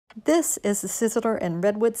This is the Sizzler in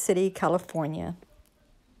Redwood City, California.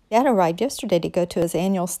 Dad arrived yesterday to go to his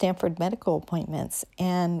annual Stanford medical appointments,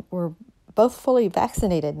 and we're both fully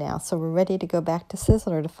vaccinated now, so we're ready to go back to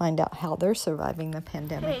Sizzler to find out how they're surviving the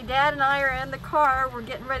pandemic. Hey, Dad and I are in the car. We're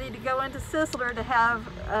getting ready to go into Sizzler to have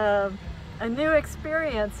a new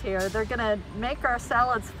experience here. They're gonna make our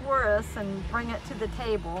salads for us and bring it to the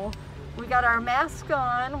table. We got our mask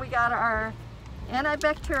on, we got our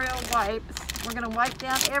antibacterial wipes. We're gonna wipe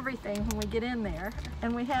down everything when we get in there.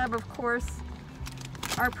 And we have, of course,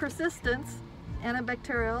 our persistence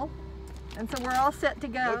antibacterial. And so we're all set to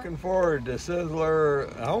go. Looking forward to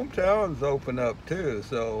Sizzler. Hometowns open up too,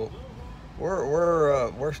 so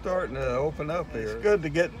we're starting to open up here. It's good to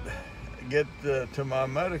get to my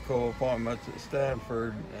medical appointments at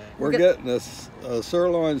Stanford. We're getting a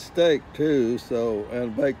sirloin steak too, so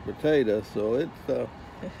and baked potato, so it's a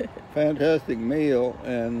fantastic meal.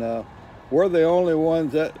 And we're the only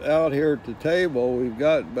ones out here at the table. We've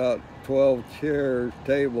got about 12 chairs,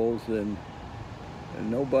 tables, and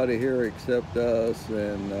nobody here except us,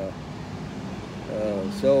 and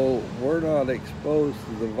so we're not exposed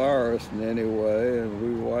to the virus in any way, and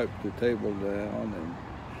we wiped the table down,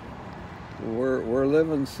 and we're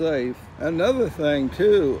living safe. Another thing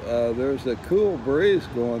too, there's a cool breeze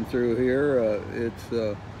going through here.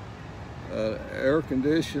 It's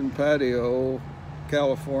air-conditioned patio,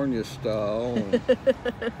 California style. And,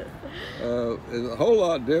 it's a whole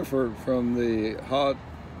lot different from the hot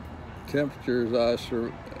temperatures I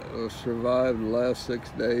survived the last 6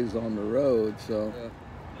 days on the road. So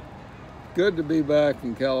good to be back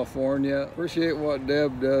in California. Appreciate what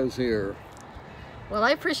Deb does here. Well,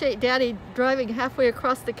 I appreciate Daddy driving halfway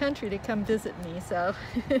across the country to come visit me, so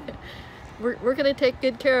we're gonna take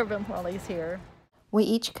good care of him while he's here. We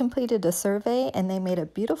each completed a survey, and they made a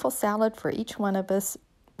beautiful salad for each one of us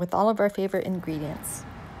with all of our favorite ingredients.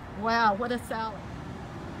 Wow, what a salad.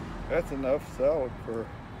 That's enough salad for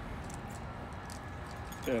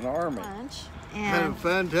an army. Lunch. Had a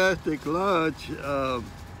fantastic lunch,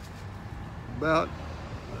 about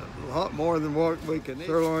a lot more than what we can eat.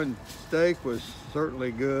 Sirloin steak was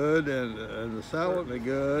certainly good, and the salad was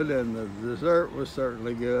good, and the dessert was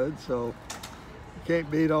certainly good, so you can't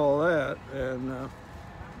beat all that. And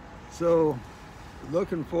so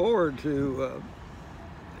looking forward to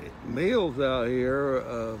meals out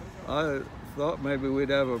here. I thought maybe we'd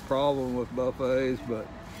have a problem with buffets, but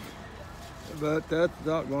that's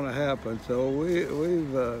not going to happen. So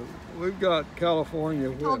we've got California.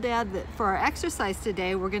 I told Dad that for our exercise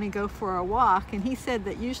today, we're going to go for a walk, and he said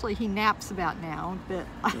that usually he naps about now, but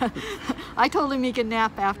I told him he could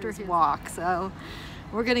nap after his walk, so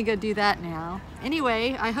we're going to go do that now.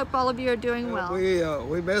 Anyway, I hope all of you are doing well.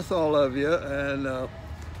 We miss all of you, and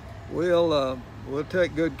we'll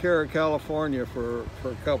take good care of California for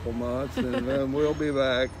a couple months, and then we'll be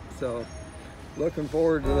back. So looking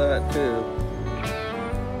forward to that too.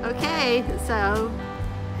 Okay, so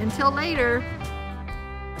until later.